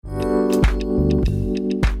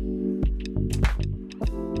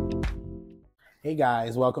Hey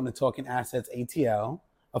guys, welcome to Talking Assets ATL.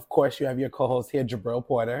 Of course, you have your co-host here, Jabril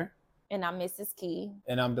Porter. And I'm Mrs. Key.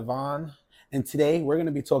 And I'm Devon. And today we're going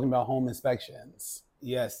to be talking about home inspections.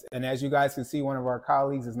 Yes, and as you guys can see, one of our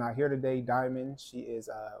colleagues is not here today, Diamond. She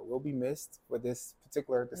will be missed for this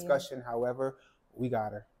particular discussion. Yeah. However, we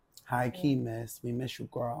got her. Hi, Key Miss. We miss you,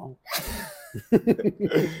 girl.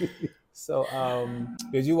 So,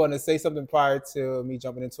 did you want to say something prior to me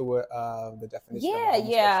jumping into what the definition?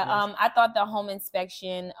 Yeah. I thought the home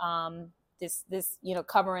inspection, this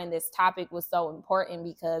covering this topic was so important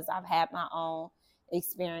because I've had my own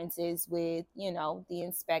experiences with the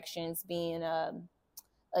inspections being a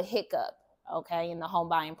hiccup, okay, in the home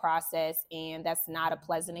buying process, and that's not a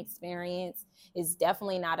pleasant experience. It's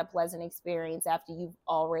definitely not a pleasant experience after you've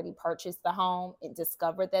already purchased the home and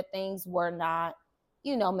discovered that things were not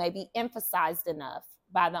maybe emphasized enough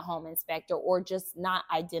by the home inspector or just not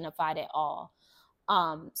identified at all.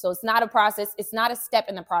 So it's not a process. It's not a step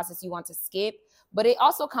in the process you want to skip, but it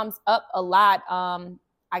also comes up a lot.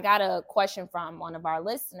 I got a question from one of our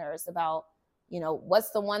listeners about, what's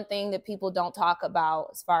the one thing that people don't talk about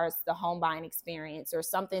as far as the home buying experience or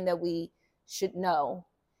something that we should know.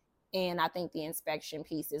 And I think the inspection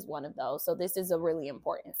piece is one of those. So this is a really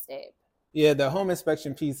important step. Yeah, the home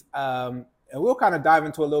inspection piece. And we'll kind of dive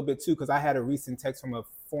into a little bit too, because I had a recent text from a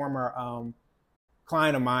former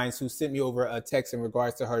client of mine who sent me over a text in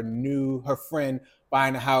regards to her friend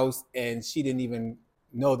buying a house, and she didn't even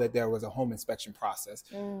know that there was a home inspection process.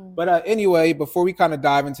 But anyway, before we kind of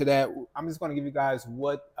dive into that, I'm just going to give you guys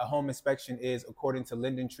what a home inspection is according to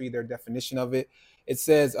LendingTree, their definition of it. It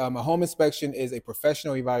says a home inspection is a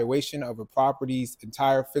professional evaluation of a property's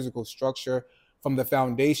entire physical structure from the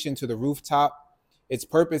foundation to the rooftop. Its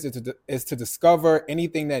purpose is to discover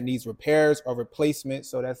anything that needs repairs or replacement.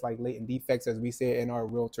 So that's like latent defects, as we say in our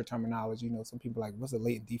realtor terminology. Some people are like, what's a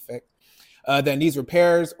latent defect? That needs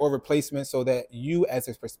repairs or replacement so that you as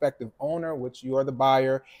a prospective owner, which you are the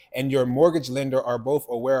buyer, and your mortgage lender are both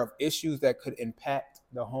aware of issues that could impact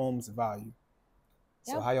the home's value.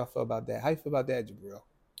 Yep. So how y'all feel about that? How you feel about that, Jabril?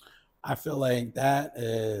 I feel like that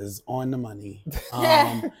is on the money,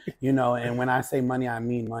 and when I say money, I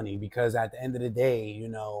mean money, because at the end of the day,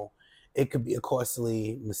 it could be a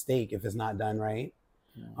costly mistake if it's not done right.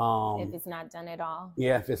 If it's not done at all.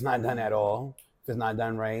 Yeah, if it's not done at all, if it's not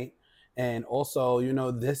done right. And also, you're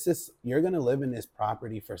going to live in this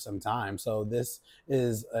property for some time. So this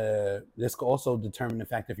could also determine the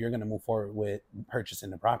fact if you're going to move forward with purchasing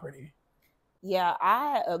the property. Yeah,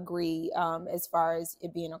 I agree. As far as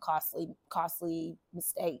it being a costly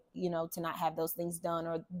mistake, to not have those things done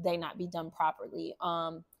or they not be done properly.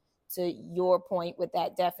 To your point with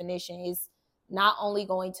that definition, is not only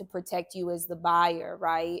going to protect you as the buyer,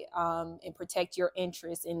 right, and protect your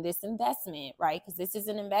interest in this investment, right, because this is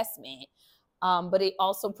an investment, but it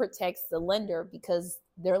also protects the lender because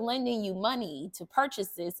they're lending you money to purchase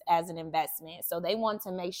this as an investment. So they want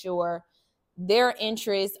to make sure their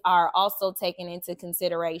interests are also taken into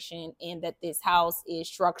consideration and that this house is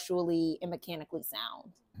structurally and mechanically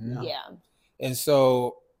sound. Yeah. And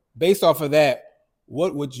so based off of that,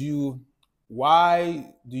 why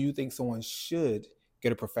do you think someone should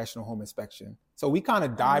get a professional home inspection? So we kind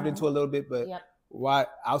of dived into a little bit, but why,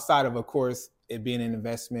 outside of course, it being an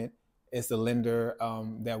investment, it's the lender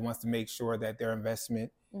that wants to make sure that their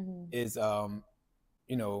investment is,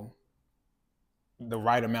 the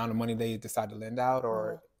right amount of money they decide to lend out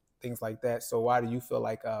or things like that. So why do you feel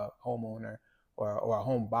like a homeowner or a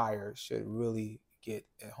home buyer should really get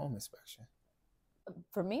a home inspection?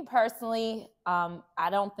 For me personally, I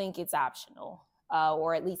don't think it's optional,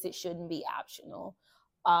 or at least it shouldn't be optional.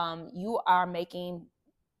 You are making,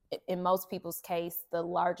 in most people's case, the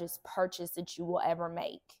largest purchase that you will ever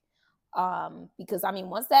make. Because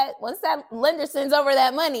once that lender sends over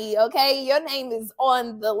that money, okay, your name is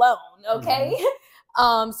on the loan, okay?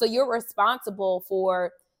 So you're responsible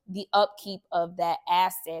for the upkeep of that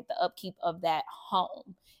asset, the upkeep of that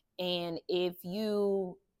home. And if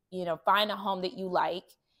you, find a home that you like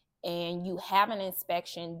and you have an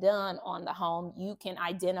inspection done on the home, you can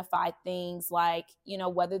identify things like,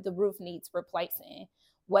 whether the roof needs replacing,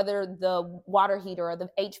 whether the water heater or the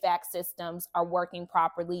HVAC systems are working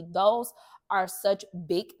properly. Those are such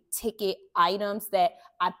big ticket items that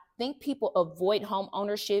I think people avoid home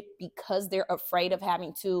ownership because they're afraid of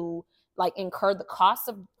having to incur the cost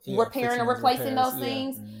of repairing or replacing those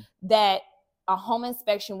things. That a home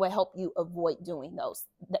inspection will help you avoid doing those,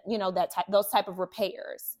 those type of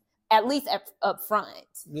repairs, at least up front.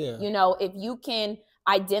 Yeah. If you can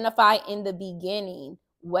identify in the beginning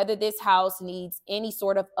whether this house needs any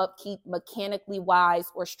sort of upkeep mechanically wise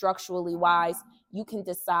or structurally wise, you can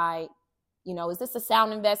decide is this a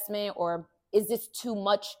sound investment, or is this too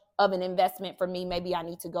much of an investment for me? Maybe I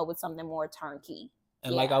need to go with something more turnkey.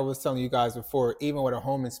 And like I was telling you guys before, even with a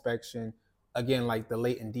home inspection, again, like the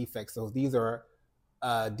latent defects, so these are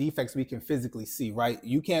defects we can physically see, right?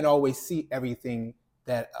 You can't always see everything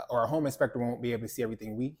or a home inspector won't be able to see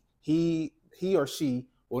everything. He or she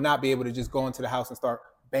will not be able to just go into the house and start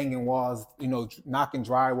banging walls, knocking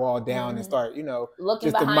drywall down and start,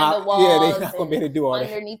 looking just behind the walls. Yeah, they're not gonna be able to do all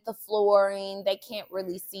underneath the flooring. They can't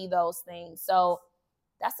really see those things. So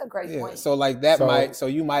that's a great point. So like that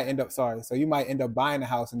you might end up buying a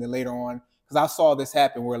house, and then later on, because I saw this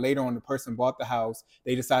happen where later on the person bought the house,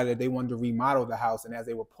 they decided they wanted to remodel the house, and as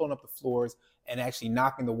they were pulling up the floors and actually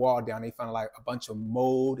knocking the wall down, they found like a bunch of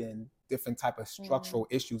mold and different type of structural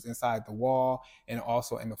issues inside the wall and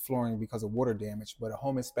also in the flooring because of water damage. But a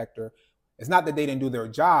home inspector, it's not that they didn't do their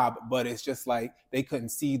job, but it's just like they couldn't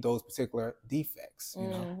see those particular defects.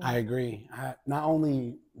 I agree. Not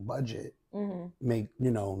only budget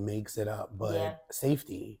makes it up, but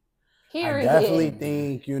safety. I definitely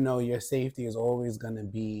think, your safety is always going to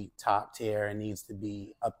be top tier and needs to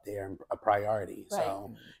be up there and a priority. Right.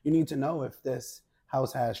 So you need to know if this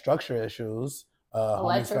house has structure issues,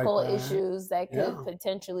 electrical issues that could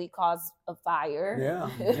potentially cause a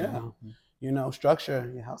fire.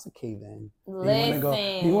 Structure, your house a cave in.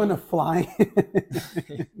 Listen. You want to fly?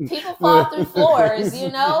 People fall through floors,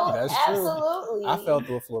 That's absolutely. True. I fell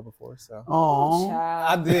through a floor before, so. Oh,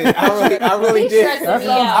 I did. I really did. That sounds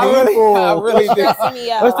I really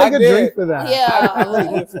did. Let's take a drink for that. Yeah. I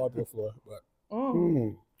really did fall through a floor, but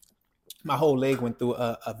my whole leg went through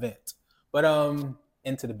a vent. But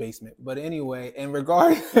into the basement. But anyway, in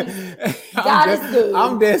regard,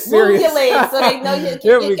 I'm dead serious. Move your legs so they know you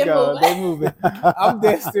can move. They're moving. I'm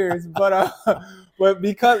dead serious. But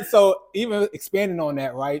because, so even expanding on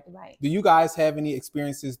that, right? Do you guys have any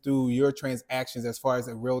experiences through your transactions as far as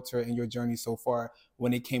a realtor in your journey so far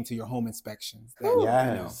when it came to your home inspections?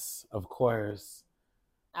 Yes, of course.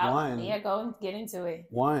 Go and get into it.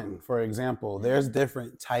 For example, there's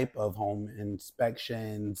different type of home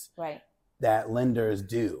inspections that lenders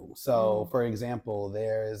do. So, for example,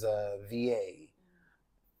 there's a VA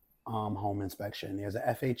home inspection. There's a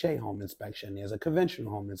FHA home inspection. There's a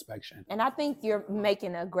conventional home inspection. And I think you're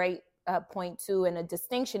making a great point too, and a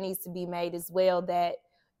distinction needs to be made as well that,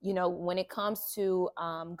 when it comes to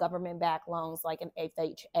government-backed loans like an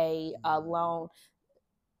FHA loan,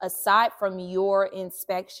 aside from your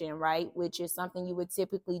inspection, right, which is something you would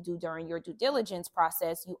typically do during your due diligence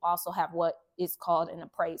process, you also have what is called an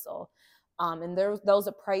appraisal. And those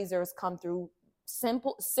appraisers come through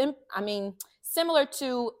similar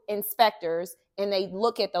to inspectors, and they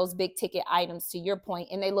look at those big ticket items, to your point,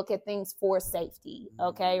 and they look at things for safety,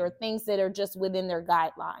 or things that are just within their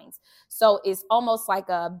guidelines. So it's almost like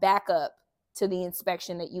a backup to the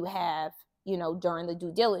inspection that you have, during the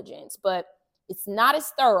due diligence, but it's not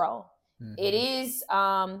as thorough. It is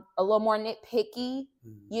a little more nitpicky,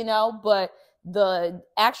 but the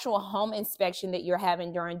actual home inspection that you're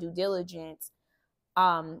having during due diligence,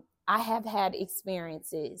 I have had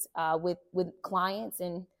experiences with clients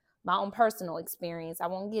and my own personal experience. I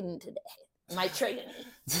won't get into that. It might trigger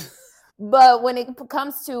me. But when it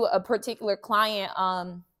comes to a particular client,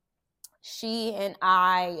 she and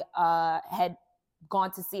I had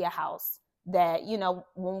gone to see a house that,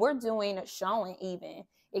 when we're doing a showing even,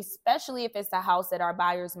 especially if it's a house that our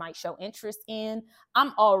buyers might show interest in,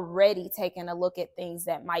 I'm already taking a look at things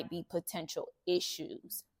that might be potential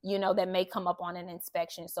issues, that may come up on an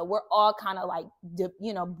inspection. So we're all kind of like,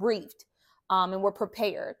 briefed, and we're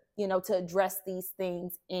prepared, to address these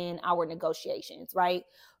things in our negotiations, right?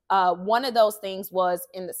 One of those things was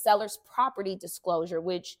in the seller's property disclosure,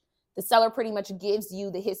 which the seller pretty much gives you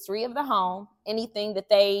the history of the home, anything that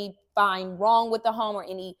they find wrong with the home or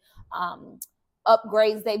any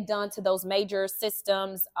upgrades they've done to those major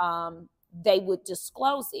systems, they would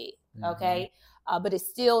disclose it, okay? But it's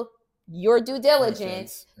still your due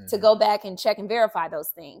diligence to go back and check and verify those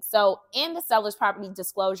things. So in the seller's property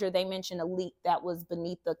disclosure, they mentioned a leak that was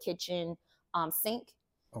beneath the kitchen sink,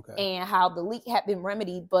 and how the leak had been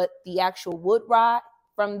remedied, but the actual wood rot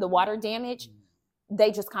from the water damage, they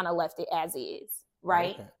just kind of left it as is,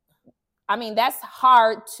 right? I mean, that's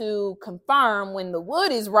hard to confirm when the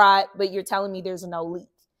wood is rot, but you're telling me there's no leak.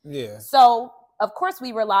 Yeah. So, of course,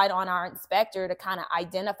 we relied on our inspector to kind of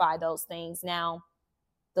identify those things. Now,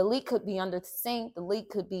 the leak could be under the sink. The leak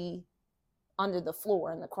could be under the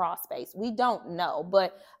floor in the crawl space. We don't know.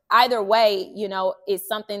 But either way, it's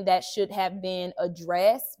something that should have been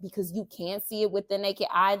addressed, because you can see it with the naked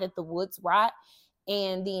eye that the wood's rot.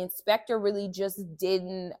 And the inspector really just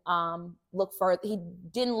didn't look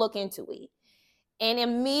into it. And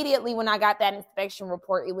immediately when I got that inspection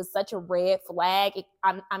report, it was such a red flag.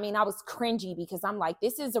 I mean, I was cringy because I'm like,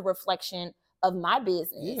 this is a reflection of my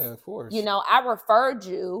business. Yeah, of course. You know, I referred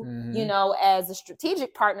you, you know, as a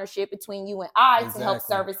strategic partnership between you and I to help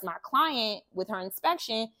service my client with her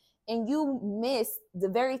inspection. And you missed the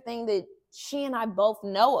very thing that she and I both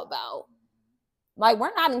know about. Like,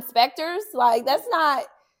 we're not inspectors. Like, that's not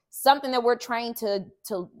something that we're trained to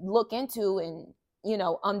look into and, you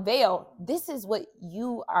know, unveil. This is what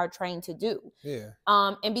you are trained to do. Yeah.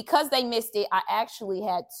 And because they missed it, I actually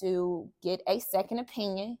had to get a second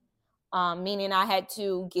opinion, meaning I had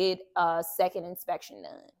to get a second inspection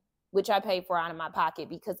done, which I paid for out of my pocket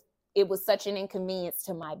because it was such an inconvenience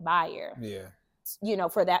to my buyer. Yeah. You know,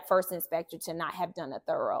 for that first inspector to not have done a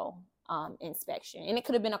thorough inspection, and it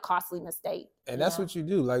could have been a costly mistake. And that's what you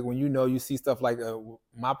do. Like, when you see stuff like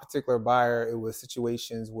my particular buyer, it was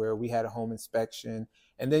situations where we had a home inspection,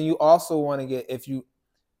 and then you also want to get,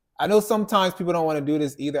 I know sometimes people don't want to do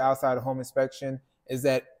this either outside of home inspection, is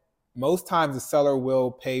that most times the seller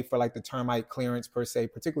will pay for like the termite clearance per se,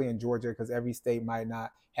 particularly in Georgia, because every state might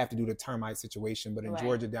not have to do the termite situation, but in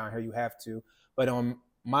Georgia down here you have to. But on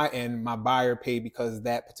my end, my buyer paid because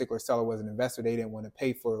that particular seller was an investor. They didn't want to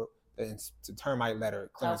pay for the termite letter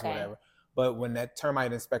clearance or whatever. But when that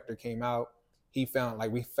termite inspector came out, we found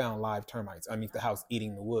live termites underneath the house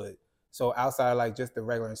eating the wood. So outside like just the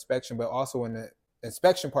regular inspection, but also when the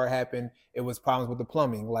inspection part happened, it was problems with the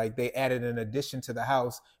plumbing. Like, they added an addition to the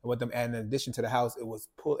house, and with them adding an addition to the house, it was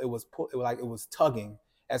tugging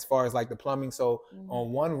as far as like the plumbing. So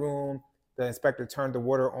on one room, the inspector turned the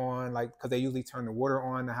water on, like, because they usually turn the water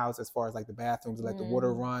on in the house as far as like the bathrooms, let the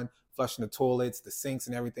water run, flushing the toilets, the sinks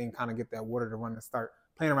and everything, kind of get that water to run and start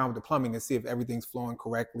playing around with the plumbing and see if everything's flowing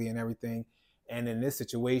correctly and everything. And in this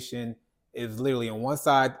situation, it's literally on one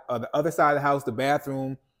side, the other side of the house, the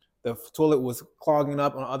bathroom, the toilet was clogging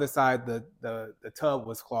up. On the other side, the tub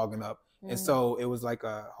was clogging up. And so it was like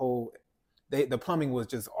a whole, the plumbing was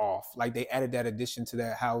just off. Like, they added that addition to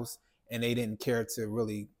that house, and they didn't care to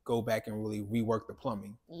really go back and really rework the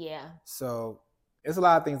plumbing. Yeah. So there's a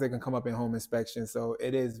lot of things that can come up in home inspection. So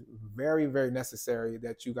it is very, very necessary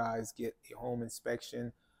that you guys get a home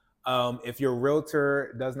inspection. If your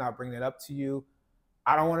realtor does not bring that up to you,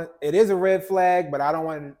 it is a red flag, but I don't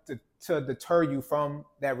want it to deter you from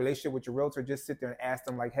that relationship with your realtor. Just sit there and ask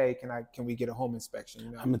them like, hey, can we get a home inspection? You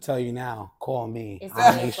know? I'm gonna tell you now, call me.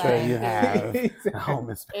 I'll make sure you have a home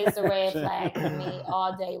inspection. It's a red flag for me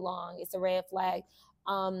all day long. It's a red flag.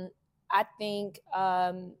 I think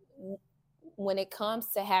when it comes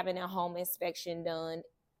to having a home inspection done,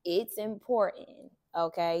 it's important,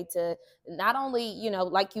 okay, to not only, you know,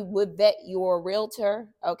 like you would vet your realtor,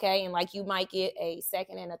 okay, and like you might get a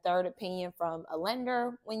second and a third opinion from a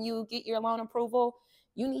lender when you get your loan approval,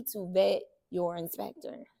 you need to vet your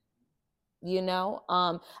inspector. You know,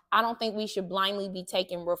 I don't think we should blindly be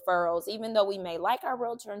taking referrals, even though we may like our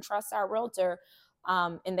realtor and trust our realtor,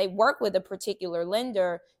 and they work with a particular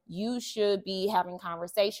lender. You should be having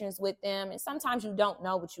conversations with them. And sometimes you don't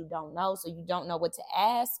know what you don't know, so you don't know what to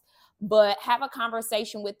ask. But have a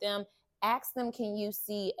conversation with them. Ask them, can you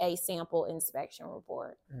see a sample inspection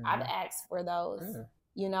report? I've asked for those.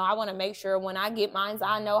 You know, I want to make sure when I get mine,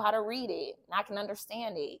 I know how to read it and I can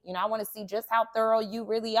understand it. You know, I want to see just how thorough you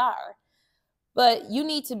really are. But you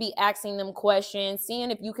need to be asking them questions, seeing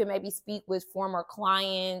if you can maybe speak with former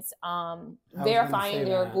clients, verifying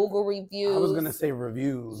their Google reviews. I was going to say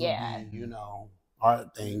reviews. Yeah. Would be, you know, our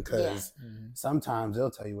thing, because sometimes they'll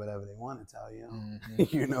tell you whatever they want to tell you.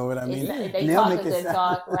 You know what I mean? They talk a good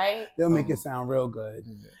talk, right? They'll make it sound real good.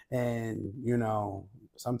 And, you know,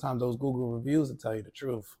 sometimes those Google reviews will tell you the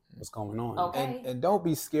truth, what's going on. Okay. And don't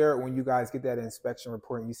be scared when you guys get that inspection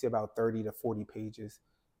report and you see about 30 to 40 pages.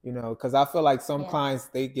 You know, because I feel like some clients,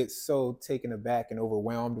 they get so taken aback and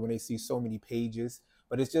overwhelmed when they see so many pages.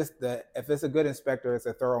 But it's just that if it's a good inspector, it's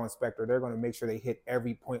a thorough inspector, they're going to make sure they hit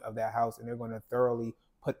every point of that house, and they're going to thoroughly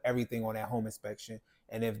put everything on that home inspection.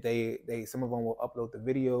 And if they some of them will upload the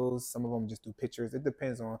videos, some of them just do pictures. It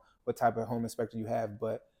depends on what type of home inspector you have.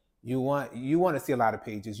 But you want to see a lot of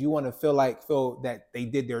pages. You want to feel that they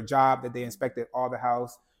did their job, that they inspected all the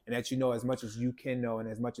house, and that you know as much as you can know and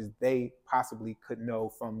as much as they possibly could know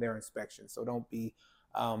from their inspection. So don't be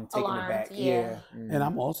taken aback. Yeah. And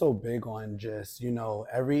I'm also big on just, you know,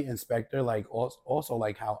 every inspector, like also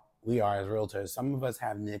like how we are as realtors. Some of us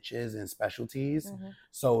have niches and specialties.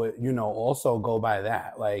 So, you know, also go by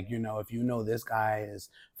that. Like, you know, if you know this guy is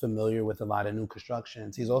familiar with a lot of new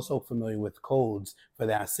constructions, he's also familiar with codes for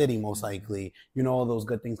that city, most likely. You know, all those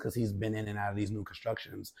good things because he's been in and out of these new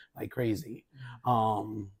constructions like crazy.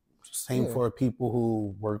 Same for people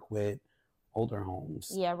who work with older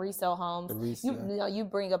homes. Yeah, resale homes. The resale. You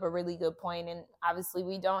bring up a really good point, and obviously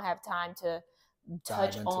we don't have time to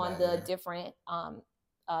touch into on that, the yeah. different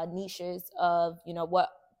niches of what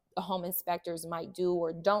home inspectors might do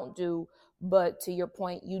or don't do. But to your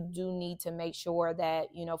point, you do need to make sure that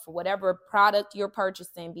for whatever product you're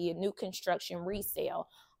purchasing, be it new construction, resale,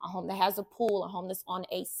 a home that has a pool, a home that's on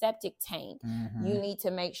a septic tank, you need to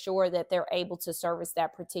make sure that they're able to service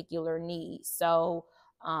that particular need. So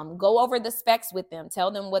go over the specs with them. Tell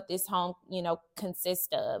them what this home, consists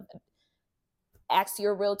of. Ask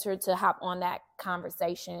your realtor to hop on that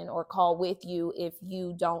conversation or call with you if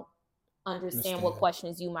you don't understand what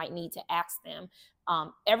questions you might need to ask them.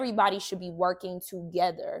 Everybody should be working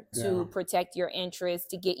together to protect your interests,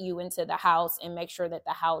 to get you into the house and make sure that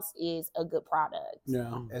the house is a good product.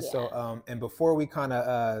 And so, and before we kind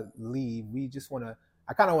of leave,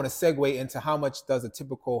 I kind of want to segue into how much does a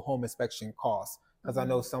typical home inspection cost? Because I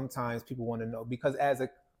know sometimes people want to know, because as a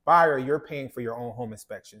buyer, you're paying for your own home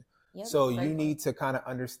inspection. Yep, so you need to kind of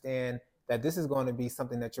understand that this is going to be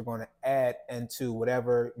something that you're going to add into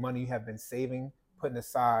whatever money you have been saving, putting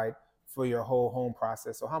aside for your whole home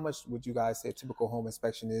process. So how much would you guys say a typical home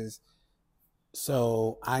inspection is?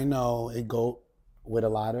 So I know it go with a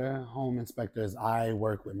lot of home inspectors. I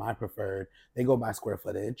work with my preferred. They go by square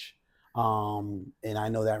footage. And I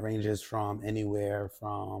know that ranges from anywhere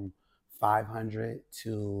from 500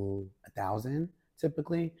 to 1,000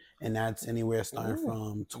 typically, and that's anywhere starting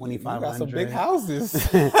from 2,500. Got some big houses.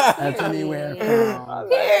 That's anywhere from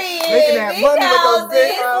making that money with those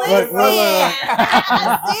big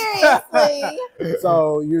houses. Seriously.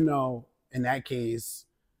 So in that case,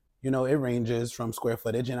 it ranges from square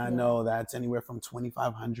footage, and I know that's anywhere from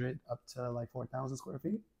 2,500 up to like 4,000 square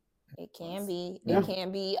feet. It can be. It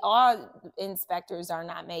can be. All inspectors are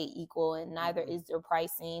not made equal, and neither is their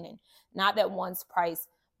pricing. And not that one's price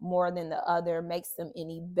more than the other makes them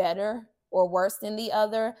any better or worse than the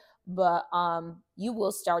other, but you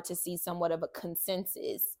will start to see somewhat of a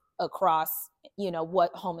consensus across,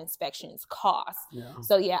 what home inspections cost.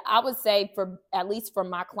 So I would say for at least for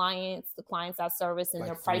my clients, the clients I service and like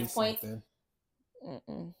their price points.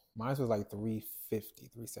 Mine was like $350,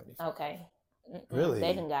 $375. Okay. Really?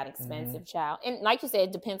 They done got expensive, child. And like you said,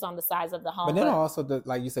 it depends on the size of the home. But then also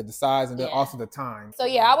like you said, the size and then also the time. So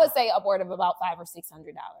I would say upward of about $500 or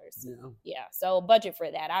 $600. Yeah. So budget for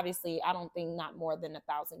that. Obviously, I don't think not more than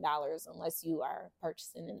 $1,000 unless you are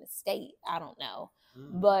purchasing an estate. I don't know.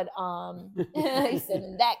 But he said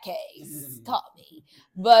in that case, call me.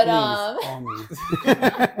 But call me.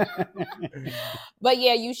 But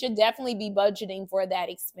you should definitely be budgeting for that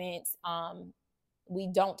expense. We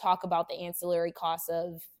don't talk about the ancillary costs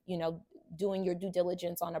of, doing your due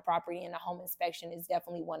diligence on a property, and a home inspection is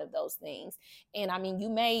definitely one of those things. And I mean, you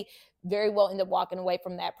may very well end up walking away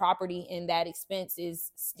from that property, and that expense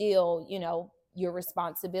is still, your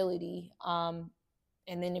responsibility. And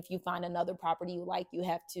then if you find another property you like, you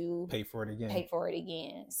have to pay for it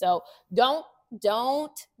again. So don't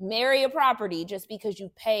marry a property just because you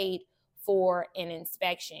paid for an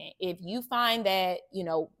inspection. If you find that,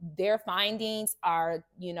 their findings are,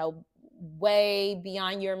 way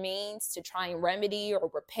beyond your means to try and remedy or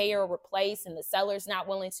repair or replace, and the seller's not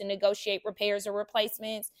willing to negotiate repairs or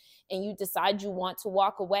replacements, and you decide you want to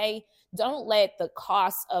walk away, don't let the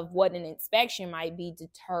cost of what an inspection might be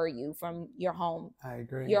deter you from your home. I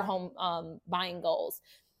agree. Your home buying goals.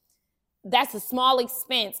 That's a small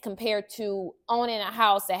expense compared to owning a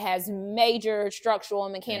house that has major structural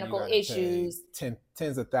and mechanical issues.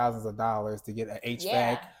 Tens of thousands of dollars to get an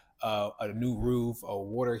HVAC, a new roof, a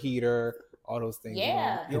water heater, all those things.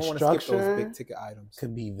 Yeah. You don't want to skip those big ticket items.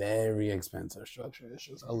 Could be very expensive. Structure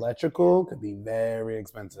issues. Electrical could be very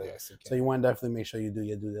expensive. Yes, so you want to definitely make sure you do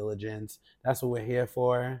your due diligence. That's what we're here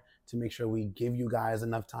for, to make sure we give you guys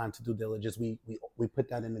enough time to do diligence. We put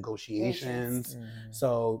that in negotiations.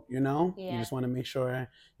 So, you just want to make sure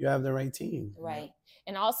you have the right team. Right.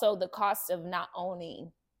 And also the cost of not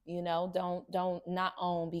owning. Don't not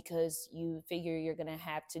own because you figure you're going to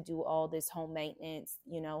have to do all this home maintenance.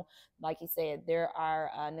 Like you said, there are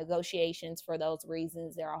negotiations for those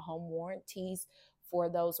reasons. There are home warranties for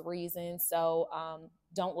those reasons. So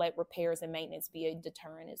don't let repairs and maintenance be a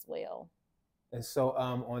deterrent as well. And so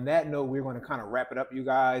on that note, we're going to kind of wrap it up, you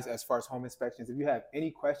guys, as far as home inspections. If you have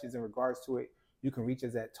any questions in regards to it, you can reach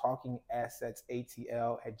us at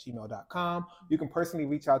talkingassetsatl@gmail.com. You can personally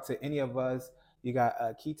reach out to any of us. You got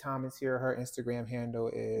Key Thomas here. Her Instagram handle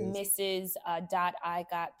is Mrs. I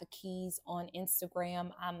got the keys on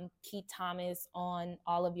Instagram. I'm Key Thomas on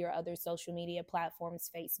all of your other social media platforms,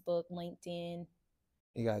 Facebook, LinkedIn.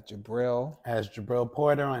 You got Jabril as Jabril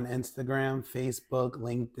Porter on Instagram, Facebook,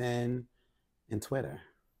 LinkedIn. and Twitter.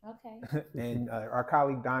 Okay. And our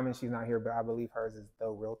colleague Diamond, she's not here, but I believe hers is The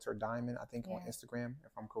Realtor Diamond, I think, on Instagram,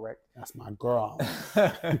 if I'm correct. That's my girl.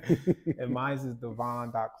 And mine is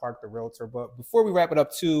Devon.Clark, the Realtor. But before we wrap it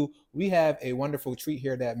up, too, we have a wonderful treat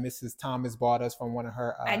here that Mrs. Thomas bought us from one of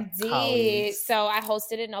her I did. colleagues. So I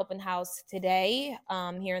hosted an open house today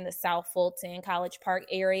here in the South Fulton College Park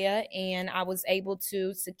area, and I was able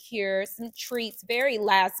to secure some treats very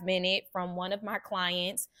last minute from one of my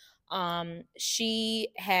clients. She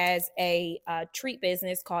has a treat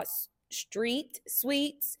business called Street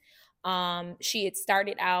Sweets. She had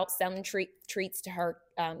started out selling treats to her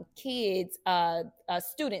kids,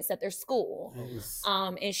 students at their school. Nice.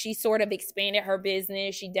 And she sort of expanded her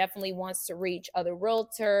business. She definitely wants to reach other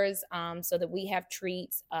realtors so that we have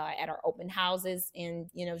treats at our open houses and,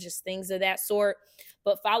 just things of that sort.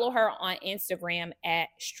 But follow her on Instagram at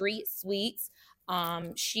Street Sweets.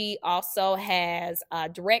 She also has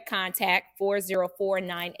direct contact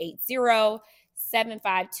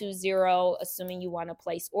 404-980-7520, assuming you want to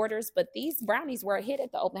place orders. But these brownies were a hit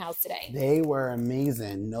at the open house today. They were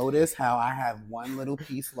amazing. Notice how I have one little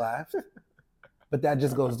piece left, but that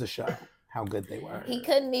just goes to show how good they were. He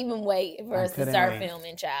couldn't even wait for us to start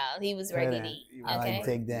filming, child. He was ready to eat. I like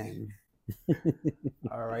take them.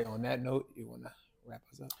 All right. On that note, you want to wrap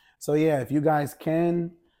us up? So yeah, if you guys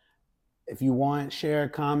can, if you want, share,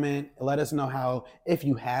 comment, let us know how, if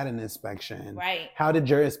you had an inspection. Right. How did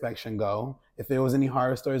your inspection go? If there was any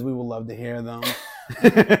horror stories, we would love to hear them.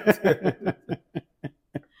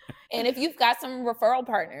 And if you've got some referral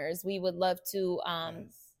partners, we would love to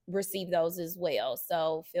receive those as well.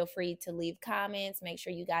 So feel free to leave comments. Make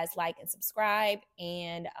sure you guys like and subscribe.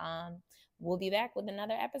 And we'll be back with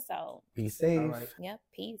another episode. Be safe. All right. Yep.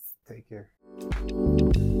 Peace. Take care.